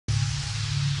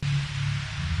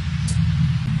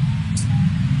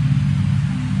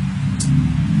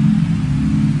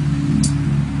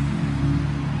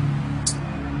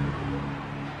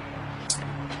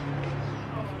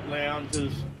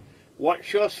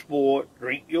watch your sport,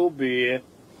 drink your beer,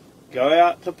 go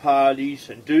out to parties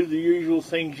and do the usual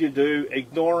things you do,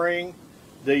 ignoring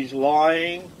these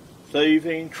lying,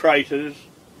 thieving traitors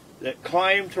that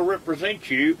claim to represent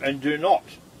you and do not.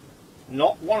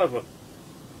 Not one of them.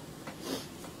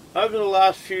 Over the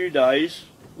last few days,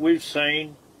 we've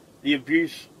seen the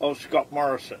abuse of Scott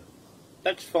Morrison.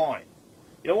 That's fine.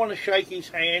 You don't want to shake his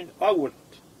hand? I wouldn't.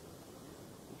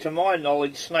 To my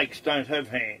knowledge, snakes don't have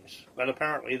hands, but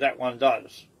apparently that one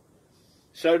does.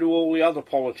 So do all the other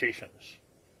politicians.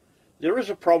 There is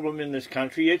a problem in this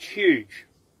country. It's huge.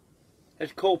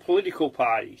 It's called political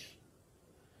parties.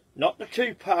 Not the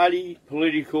two-party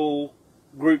political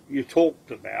group you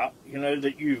talked about, you know,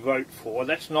 that you vote for.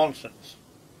 That's nonsense.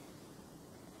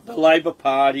 The Labor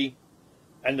Party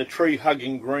and the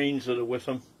tree-hugging Greens that are with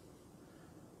them.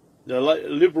 The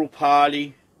Liberal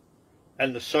Party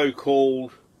and the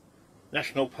so-called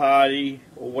National Party,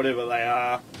 or whatever they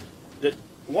are, that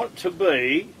want to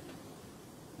be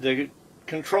the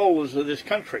controllers of this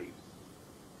country.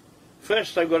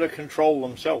 First, they've got to control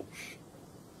themselves.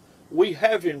 We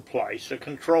have in place a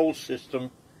control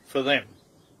system for them.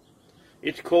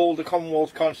 It's called the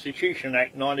Commonwealth Constitution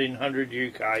Act 1900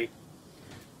 UK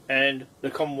and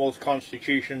the Commonwealth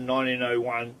Constitution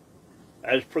 1901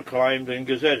 as proclaimed and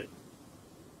gazetted.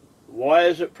 Why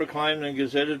is it proclaimed and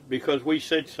gazetted? Because we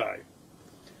said so.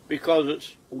 Because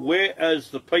it's whereas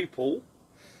the people,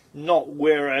 not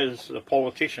whereas the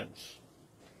politicians.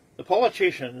 The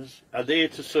politicians are there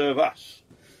to serve us.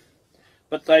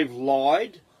 But they've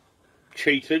lied,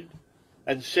 cheated,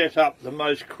 and set up the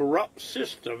most corrupt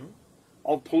system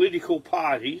of political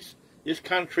parties this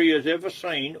country has ever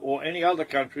seen, or any other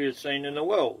country has seen in the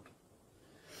world.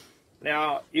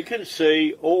 Now, you can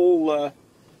see all the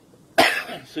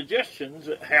suggestions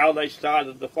at how they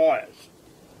started the fires.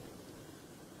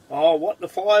 Oh, what the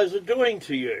fires are doing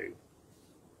to you.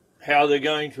 How they're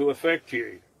going to affect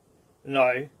you.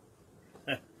 No.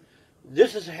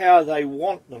 This is how they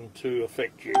want them to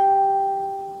affect you.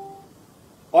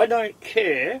 I don't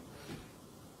care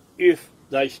if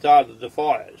they started the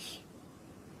fires.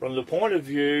 From the point of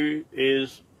view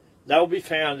is they'll be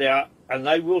found out and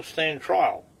they will stand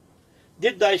trial.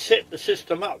 Did they set the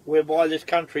system up whereby this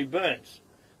country burns?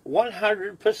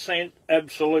 100%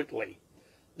 absolutely.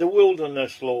 The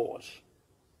wilderness laws,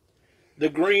 the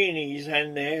greenies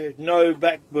and their no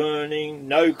back burning,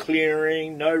 no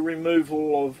clearing, no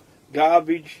removal of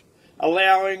garbage,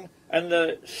 allowing, and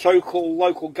the so-called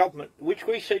local government, which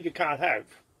we said you can't have.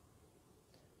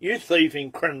 You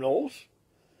thieving criminals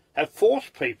have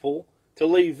forced people to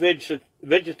leave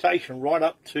vegetation right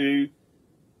up to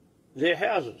their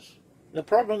houses. The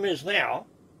problem is now,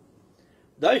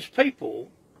 those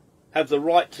people have the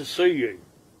right to sue you.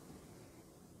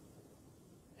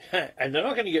 And they're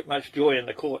not going to get much joy in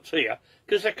the courts here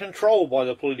because they're controlled by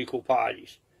the political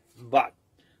parties. But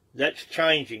that's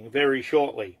changing very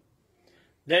shortly.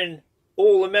 Then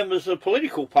all the members of the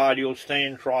political party will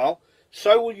stand trial.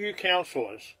 So will you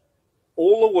councillors.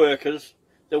 All the workers,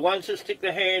 the ones that stick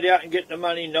their hand out and get the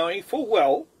money, knowing full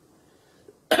well,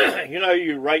 you know,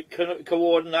 you rate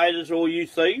coordinators, all you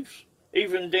thieves,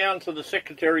 even down to the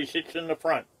secretary sits in the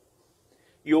front.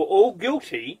 You're all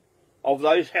guilty of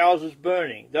those houses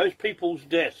burning, those people's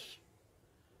deaths,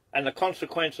 and the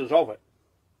consequences of it.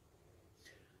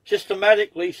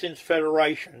 Systematically since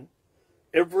Federation,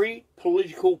 every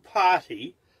political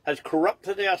party has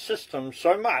corrupted our system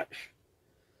so much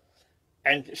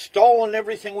and stolen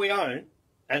everything we own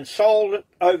and sold it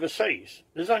overseas.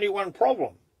 There's only one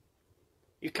problem.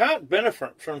 You can't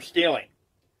benefit from stealing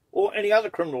or any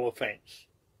other criminal offence.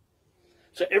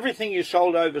 So everything you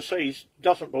sold overseas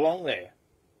doesn't belong there.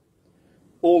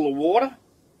 All the water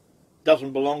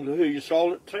doesn't belong to who you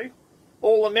sold it to.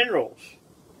 All the minerals,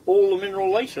 all the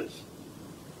mineral leases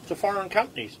to foreign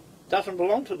companies, doesn't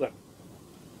belong to them.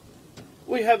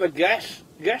 We have a gas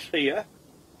here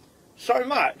so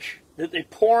much that they're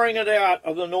pouring it out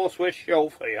of the northwest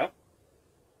shelf here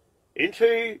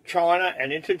into China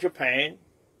and into Japan,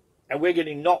 and we're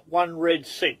getting not one red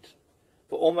cent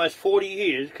for almost 40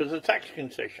 years because of tax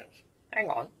concessions. Hang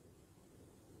on.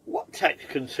 What tax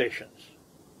concessions?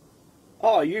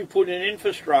 Oh, you put in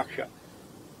infrastructure.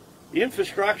 The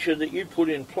infrastructure that you put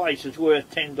in place is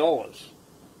worth $10,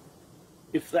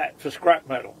 if that, for scrap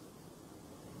metal.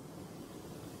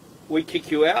 We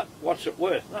kick you out, what's it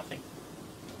worth? Nothing.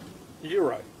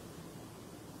 Zero.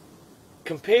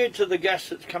 Compared to the gas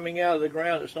that's coming out of the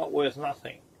ground, it's not worth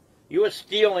nothing. You are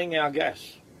stealing our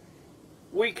gas.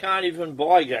 We can't even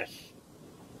buy gas.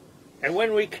 And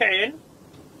when we can,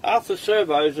 half the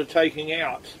servos are taking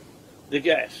out the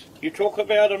gas. You talk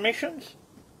about emissions?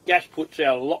 gas puts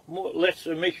out a lot less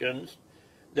emissions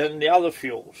than the other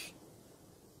fuels.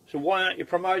 So why aren't you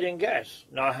promoting gas?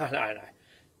 No.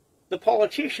 The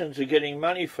politicians are getting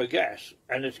money for gas,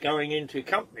 and it's going into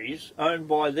companies owned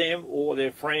by them or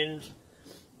their friends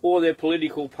or their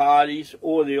political parties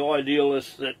or the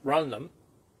idealists that run them.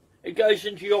 It goes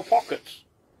into your pockets.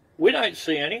 We don't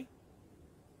see any.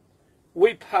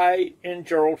 We pay in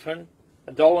Geraldton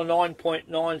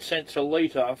 $1.09 a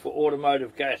litre for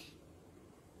automotive gas.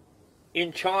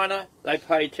 In China, they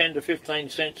pay 10 to 15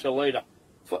 cents a litre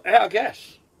for our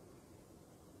gas.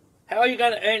 How are you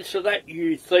going to answer that,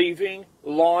 you thieving,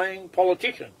 lying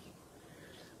politicians?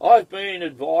 I've been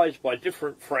advised by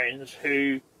different friends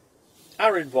who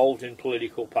are involved in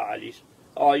political parties.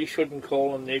 Oh, you shouldn't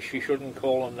call them this, you shouldn't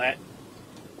call them that.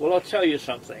 Well, I'll tell you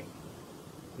something.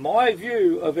 My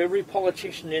view of every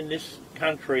politician in this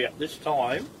country at this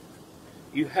time,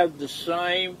 you have the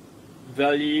same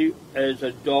value as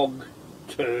a dog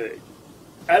turd.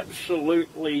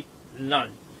 Absolutely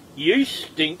none. You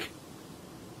stink.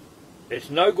 It's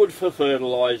no good for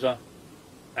fertiliser,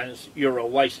 and you're a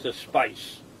waste of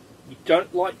space. You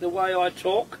don't like the way I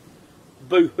talk?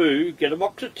 Boo-hoo, get a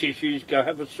box of tissues, go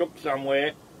have a sook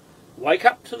somewhere. Wake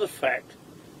up to the fact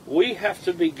we have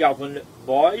to be governed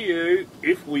by you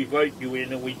if we vote you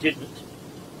in, and we didn't,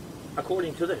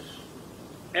 according to this,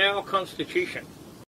 our Constitution.